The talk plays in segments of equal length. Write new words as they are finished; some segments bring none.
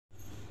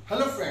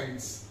Hello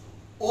friends,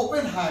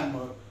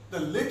 Oppenheimer, the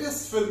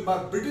latest film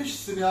by British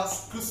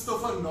cineast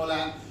Christopher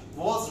Nolan,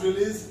 was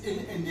released in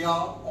India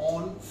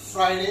on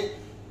Friday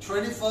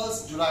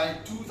 21st July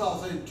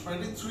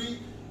 2023.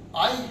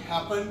 I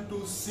happened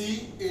to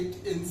see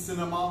it in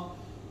cinema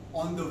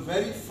on the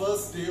very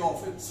first day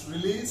of its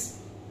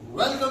release.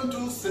 Welcome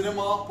to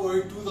Cinema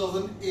Poet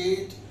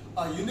 2008,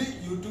 a unique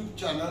YouTube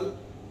channel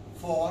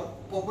for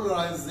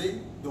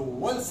popularizing the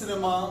world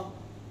cinema.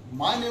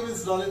 My name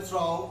is Lalit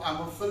Rao.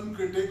 I'm a film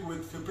critic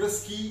with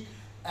FIPRESCI,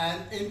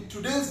 and in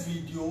today's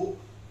video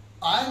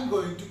I'm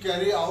going to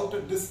carry out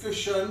a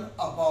discussion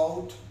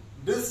about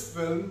this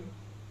film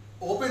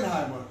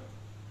Oppenheimer.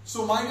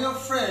 So my dear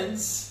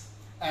friends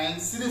and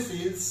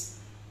cinephiles,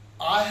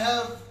 I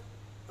have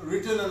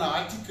written an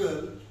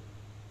article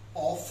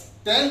of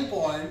 10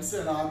 points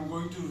and I'm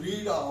going to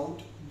read out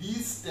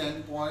these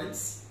 10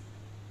 points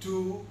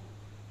to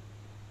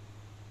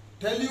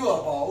tell you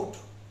about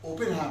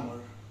Oppenheimer.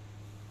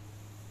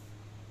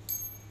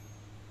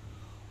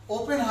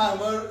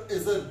 Oppenheimer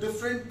is a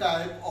different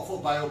type of a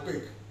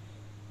biopic.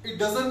 It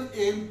doesn't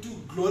aim to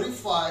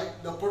glorify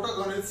the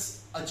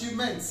protagonist's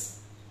achievements.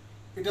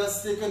 It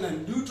has taken a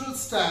neutral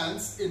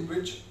stance in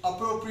which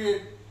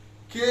appropriate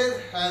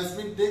care has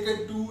been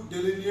taken to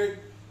delineate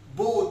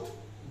both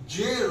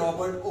J.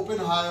 Robert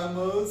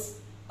Oppenheimer's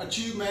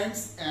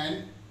achievements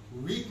and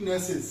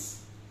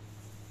weaknesses.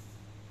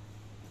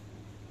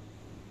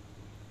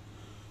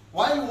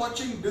 While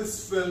watching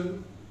this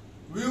film,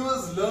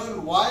 viewers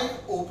learn why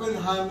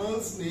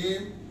Oppenheimer's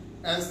name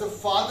as the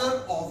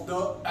father of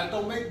the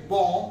atomic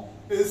bomb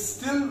is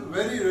still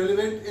very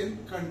relevant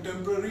in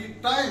contemporary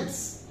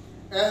times,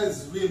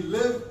 as we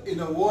live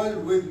in a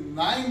world with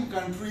 9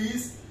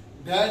 countries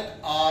that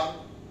are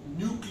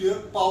nuclear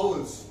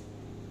powers.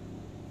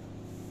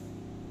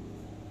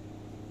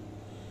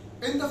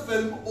 In the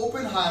film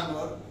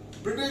Oppenheimer,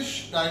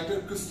 British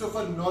director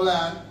Christopher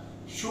Nolan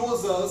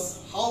shows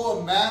us how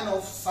a man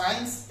of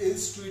science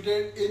is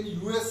treated in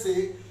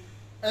USA,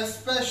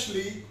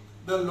 especially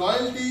the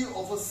loyalty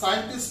of a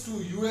scientist to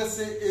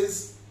USA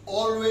is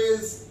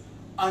always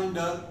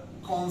under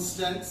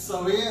constant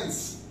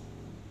surveillance.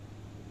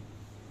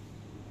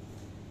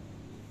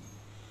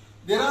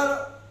 There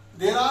are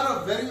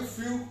a very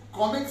few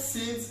comic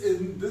scenes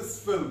in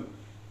this film.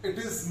 It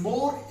is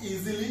more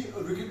easily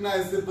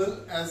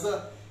recognizable as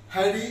a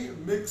heady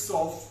mix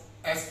of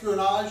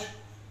espionage,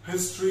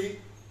 history,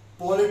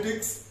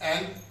 politics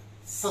and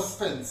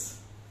suspense.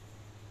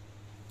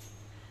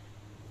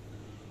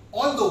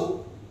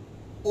 Although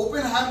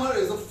Oppenheimer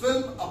is a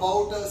film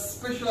about a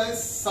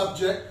specialized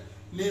subject,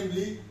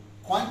 namely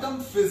quantum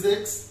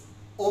physics,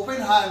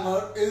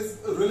 Oppenheimer is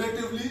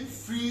relatively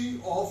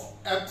free of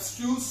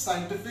abstruse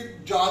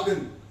scientific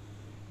jargon.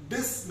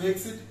 This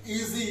makes it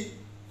easy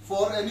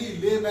for any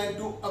layman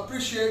to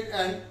appreciate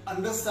and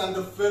understand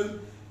the film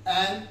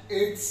and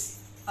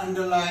its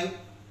underlying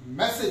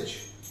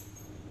message.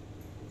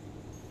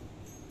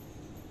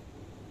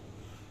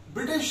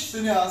 British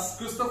cineast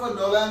Christopher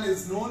Nolan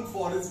is known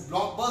for his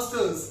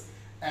blockbusters,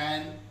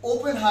 and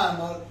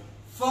Oppenheimer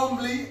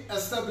firmly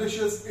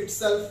establishes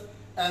itself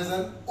as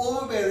an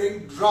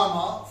overbearing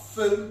drama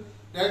film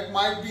that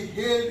might be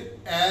hailed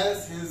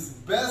as his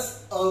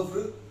best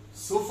oeuvre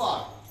so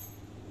far.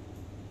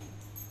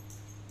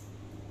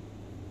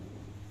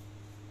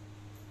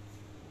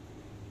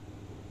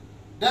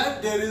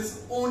 That there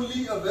is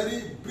only a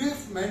very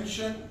brief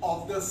mention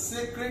of the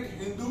sacred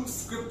Hindu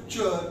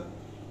scripture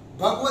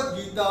Bhagavad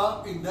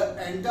Gita in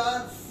the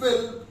entire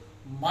film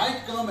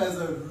might come as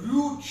a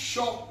rude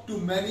shock to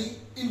many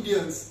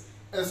Indians,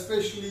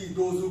 especially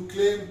those who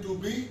claim to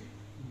be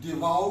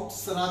devout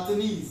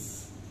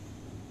Sanatanis.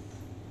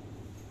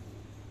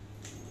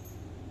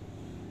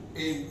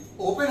 In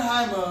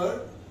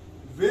Oppenheimer,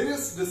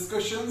 various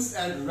discussions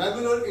at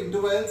regular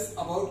intervals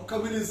about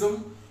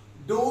communism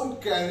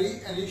don't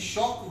carry any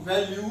shock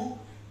value,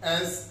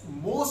 as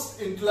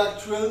most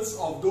intellectuals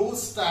of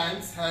those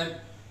times had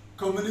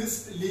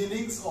communist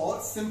leanings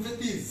or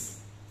sympathies.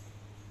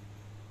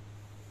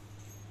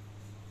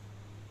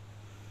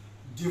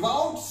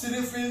 Devout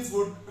cinephiles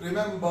would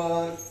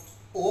remember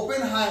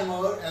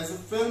Oppenheimer as a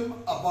film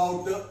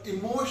about the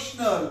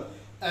emotional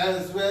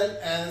as well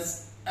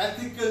as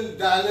ethical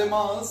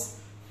dilemmas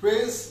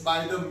faced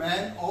by the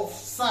man of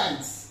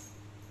science.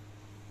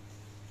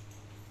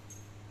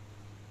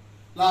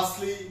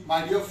 Lastly,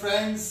 my dear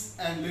friends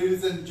and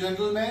ladies and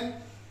gentlemen,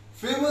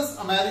 famous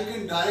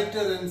American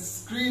director and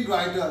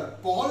screenwriter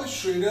Paul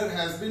Schrader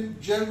has been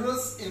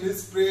generous in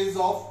his praise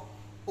of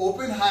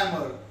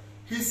Oppenheimer.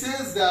 He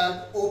says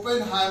that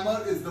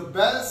Oppenheimer is the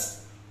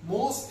best,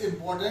 most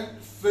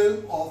important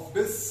film of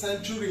this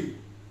century.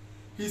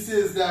 He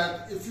says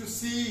that if you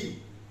see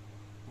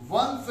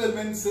one film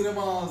in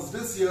cinemas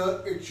this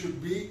year, it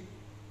should be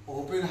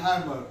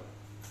Oppenheimer.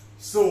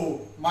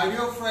 So, my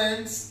dear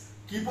friends,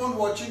 keep on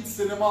watching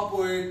Cinema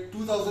Poet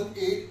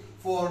 2008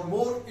 for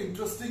more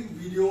interesting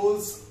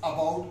videos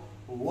about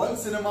world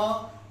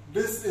cinema.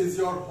 This is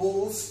your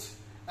host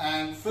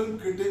and film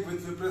critic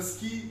with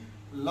FIPRESCI,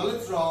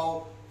 Lalit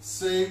Rao,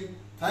 saying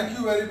Thank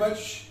you very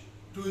much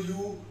to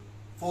you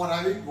for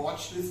having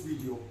watched this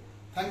video.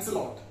 Thanks a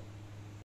lot.